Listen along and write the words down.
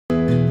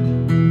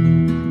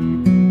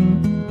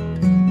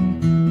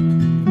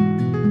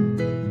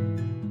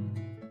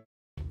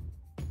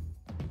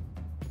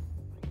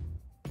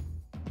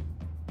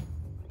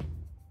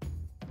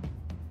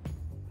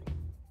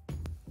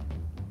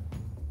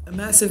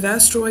massive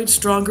asteroid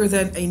stronger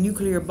than a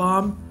nuclear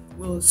bomb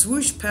will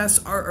swoosh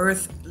past our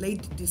Earth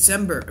late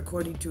December,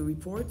 according to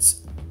reports.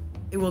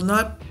 It will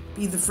not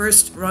be the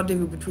first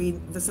rendezvous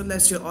between the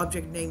celestial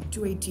object named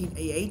 218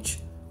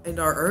 AH and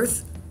our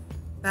Earth.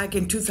 Back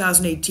in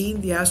 2018,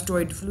 the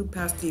asteroid flew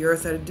past the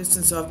Earth at a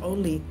distance of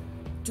only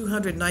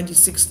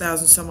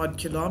 296,000 some odd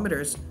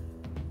kilometers,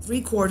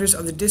 3/4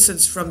 of the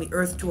distance from the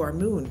Earth to our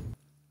moon.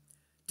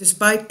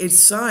 Despite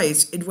its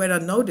size, it went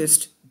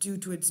unnoticed due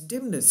to its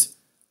dimness.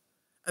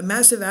 A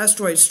massive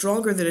asteroid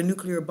stronger than a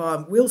nuclear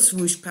bomb will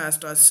swoosh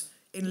past us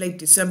in late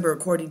December,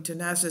 according to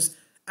NASA's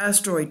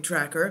asteroid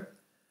tracker.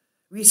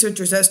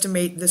 Researchers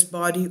estimate this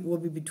body will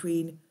be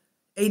between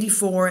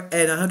 84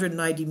 and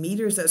 190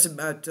 meters. That's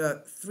about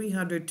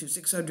 300 to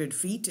 600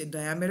 feet in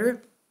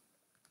diameter.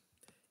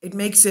 It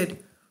makes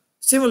it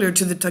similar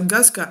to the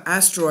Tunguska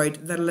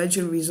asteroid that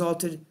allegedly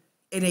resulted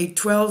in a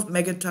 12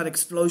 megaton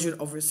explosion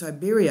over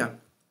Siberia.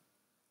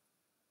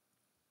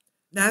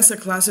 NASA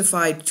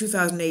classified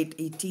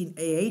 2018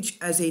 AH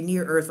as a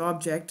near-Earth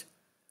object.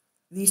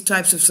 These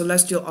types of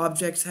celestial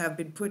objects have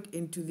been put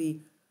into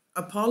the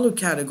Apollo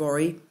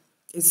category.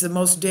 It's the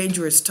most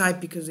dangerous type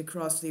because they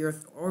cross the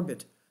Earth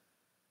orbit.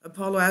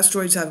 Apollo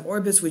asteroids have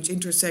orbits which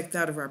intersect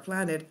that of our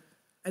planet,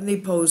 and they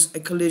pose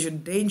a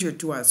collision danger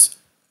to us.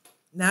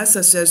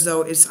 NASA says,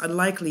 though, it's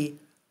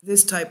unlikely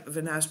this type of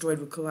an asteroid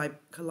will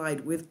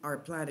collide with our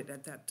planet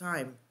at that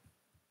time.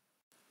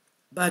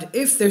 But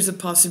if there's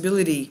a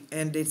possibility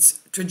and its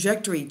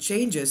trajectory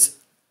changes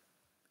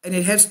and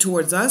it heads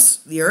towards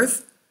us, the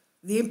Earth,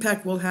 the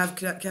impact will have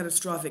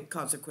catastrophic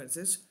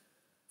consequences.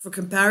 For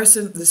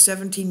comparison, the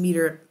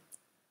 17-meter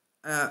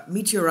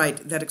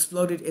meteorite that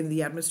exploded in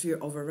the atmosphere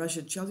over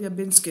Russia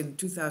Chelyabinsk in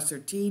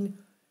 2013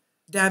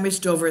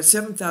 damaged over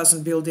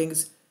 7,000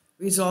 buildings,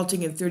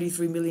 resulting in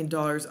 $33 million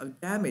of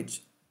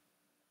damage.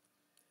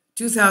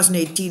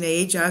 2018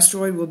 AH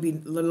asteroid will be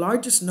the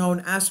largest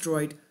known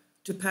asteroid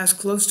to pass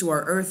close to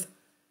our Earth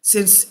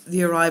since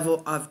the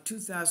arrival of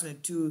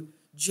 2002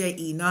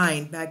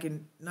 JE9 back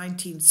in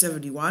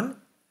 1971.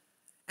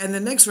 And the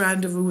next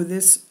rendezvous with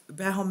this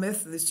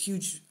behemoth, this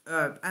huge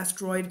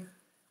asteroid,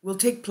 will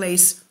take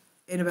place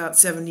in about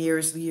 7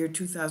 years, the year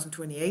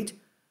 2028,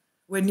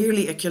 when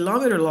nearly a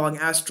kilometer-long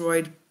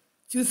asteroid,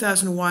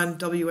 2001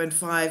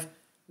 WN5,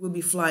 will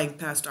be flying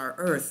past our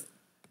Earth.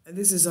 And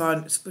this is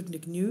on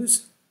Sputnik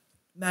News.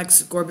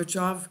 Max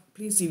Gorbachev,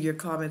 please leave your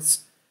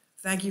comments.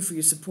 Thank you for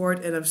your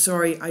support, and I'm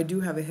sorry, I do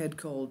have a head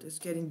cold. It's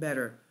getting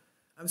better.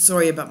 I'm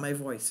sorry about my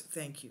voice.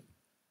 Thank you.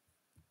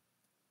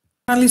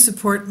 Kindly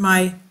support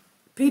my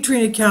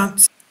Patreon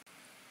account.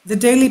 The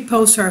daily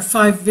posts are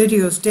 5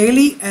 videos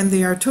daily, and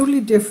they are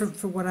totally different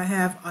from what I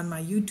have on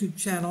my YouTube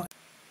channel.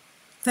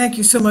 Thank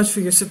you so much for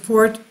your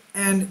support,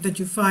 and that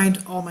you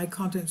find all my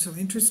content so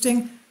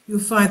interesting. You'll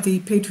find the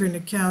Patreon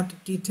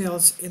account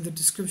details in the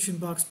description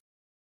box